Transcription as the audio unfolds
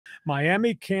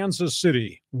Miami, Kansas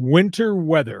City, winter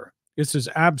weather. This is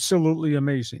absolutely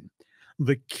amazing.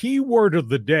 The key word of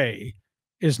the day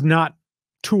is not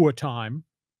Tua time,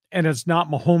 and it's not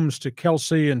Mahomes to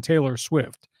Kelsey and Taylor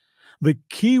Swift. The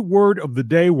key word of the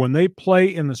day when they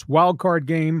play in this wild card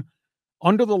game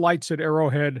under the lights at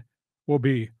Arrowhead will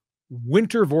be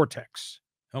winter vortex.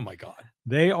 Oh, my God.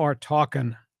 They are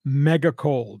talking mega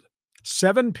cold.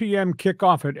 7 p.m.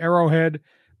 kickoff at Arrowhead.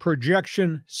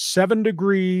 Projection 7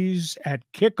 degrees at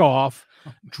kickoff,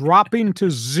 dropping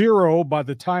to 0 by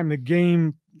the time the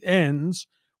game ends.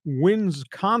 Winds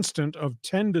constant of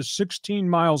 10 to 16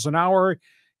 miles an hour.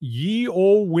 Ye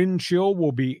old wind chill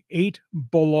will be 8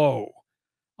 below.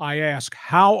 I ask,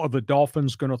 how are the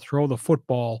Dolphins going to throw the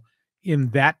football in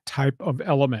that type of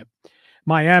element?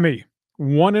 Miami,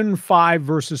 1-5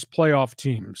 versus playoff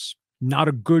teams. Not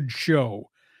a good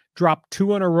show. Dropped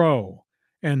 2 in a row,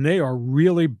 and they are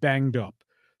really banged up.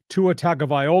 Tua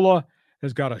Tagovailoa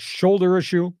has got a shoulder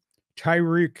issue.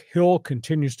 Tyreek Hill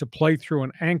continues to play through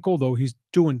an ankle, though he's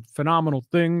doing phenomenal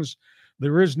things.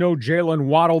 There is no Jalen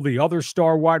Waddle, the other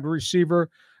star wide receiver.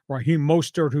 Raheem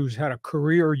Mostert, who's had a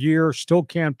career year, still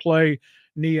can't play,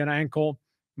 knee and ankle.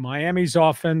 Miami's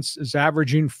offense is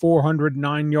averaging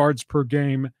 409 yards per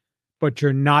game, but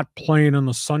you're not playing in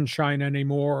the sunshine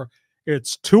anymore.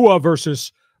 It's Tua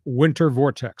versus winter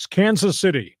vortex. Kansas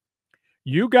City,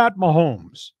 you got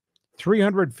Mahomes,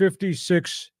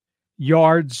 356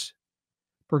 yards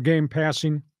per game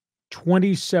passing,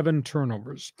 27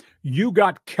 turnovers. You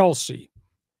got Kelsey.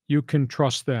 You can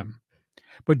trust them.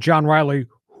 But John Riley,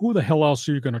 who the hell else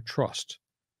are you going to trust?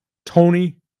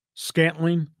 Tony,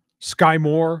 Scantling, Sky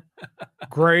Moore,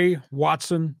 Gray,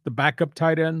 Watson, the backup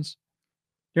tight ends?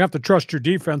 You have to trust your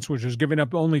defense, which is giving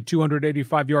up only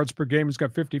 285 yards per game. It's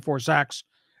got 54 sacks.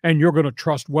 And you're going to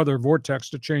trust weather vortex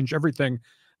to change everything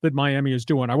that Miami is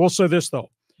doing. I will say this, though.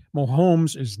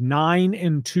 Mahomes is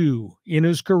 9-2 in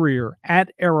his career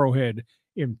at Arrowhead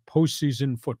in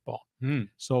postseason football.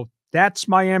 So that's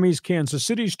Miami's Kansas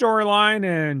City storyline.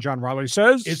 And John Riley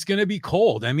says it's going to be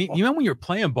cold. I mean, you know, when you're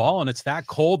playing ball and it's that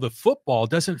cold, the football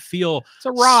doesn't feel it's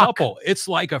a rock. Supple. It's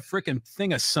like a freaking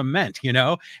thing of cement, you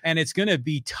know, and it's going to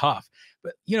be tough.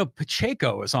 But, you know,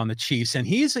 Pacheco is on the Chiefs, and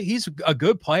he's a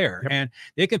good player, and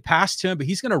they can pass to him, but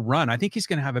he's going to run. I think he's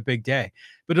going to have a big day.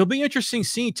 But it'll be interesting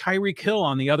seeing Tyreek Hill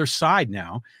on the other side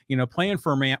now, you know, playing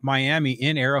for Miami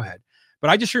in Arrowhead.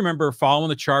 But I just remember following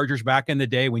the Chargers back in the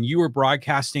day when you were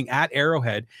broadcasting at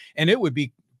Arrowhead, and it would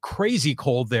be crazy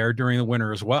cold there during the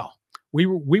winter as well. We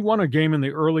won a game in the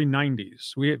early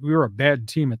 90s. We were a bad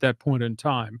team at that point in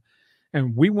time.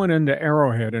 And we went into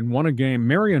Arrowhead and won a game.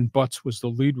 Marion Butts was the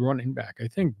lead running back. I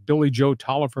think Billy Joe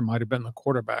Tolliver might have been the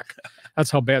quarterback.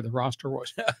 That's how bad the roster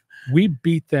was. We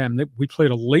beat them. We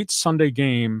played a late Sunday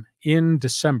game in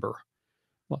December.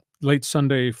 Well, late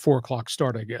Sunday, 4 o'clock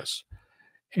start, I guess.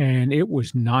 And it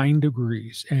was 9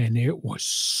 degrees, and it was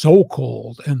so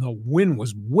cold. And the wind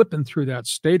was whipping through that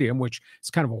stadium, which is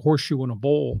kind of a horseshoe in a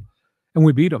bowl. And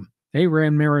we beat them. They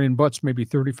ran Marion Butts maybe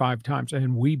 35 times,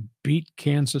 and we beat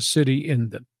Kansas City in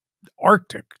the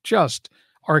Arctic, just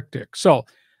Arctic. So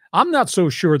I'm not so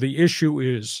sure the issue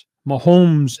is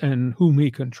Mahomes and whom he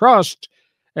can trust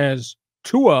as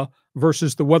Tua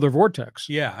versus the weather vortex.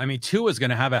 Yeah, I mean, Tua is going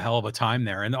to have a hell of a time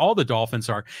there, and all the Dolphins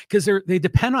are, because they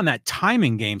depend on that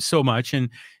timing game so much, and,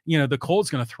 you know, the cold's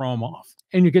going to throw them off.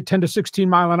 And you get 10 to 16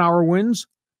 mile an hour winds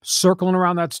circling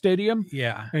around that stadium.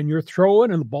 Yeah. And you're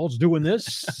throwing and the ball's doing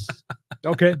this.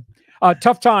 Okay.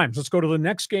 Tough times. Let's go to the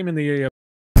next game in the AFC.